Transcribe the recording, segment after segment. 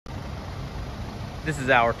This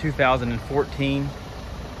is our 2014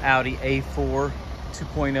 Audi A4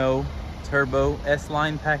 2.0 Turbo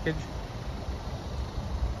S-Line package.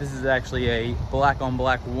 This is actually a black on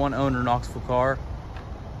black one owner Knoxville car.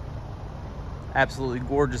 Absolutely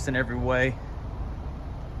gorgeous in every way.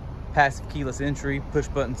 Passive keyless entry, push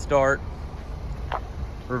button start,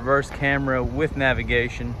 reverse camera with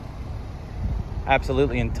navigation.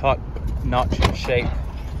 Absolutely in top-notch shape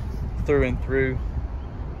through and through.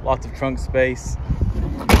 Lots of trunk space.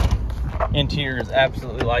 Interior is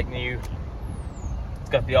absolutely like new. It's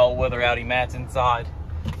got the all-weather Audi mats inside.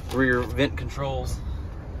 Rear vent controls.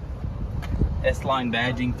 S-Line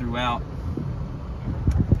badging throughout.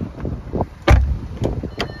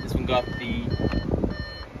 This one got the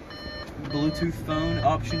Bluetooth phone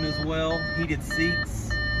option as well. Heated seats.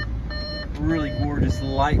 Really gorgeous,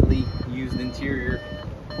 lightly used interior.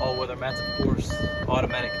 All-weather mats, of course.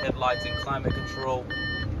 Automatic headlights and climate control.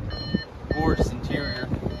 Gorgeous interior.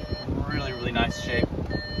 Really nice shape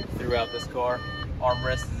throughout this car.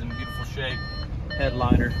 Armrest is in beautiful shape.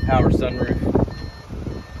 Headliner, power sunroof.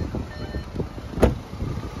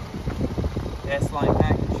 S-Line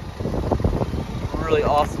package. Really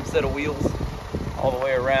awesome set of wheels all the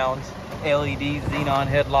way around. LED xenon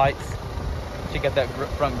headlights. Check out that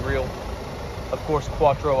front grille. Of course,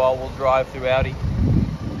 Quattro all-wheel drive through Audi.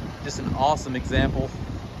 Just an awesome example.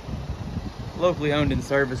 Locally owned and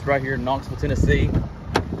serviced right here in Knoxville, Tennessee.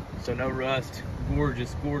 So no rust.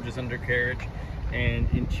 Gorgeous undercarriage, and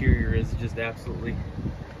interior is just absolutely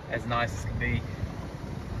as nice as can be.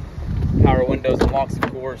 Power windows and locks, of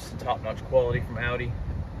course. Top-notch quality from Audi.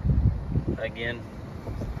 Again,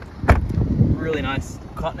 really nice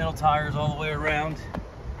Continental tires all the way around.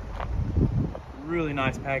 Really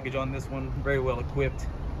nice package on this one. Very well equipped.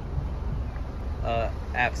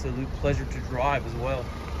 Absolute pleasure to drive as well.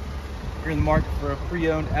 If you're in the market for a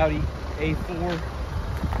pre-owned Audi A4,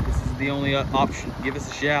 this is the only option. Give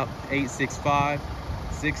us a shout.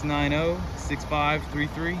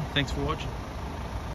 865-690-6533. Thanks for watching.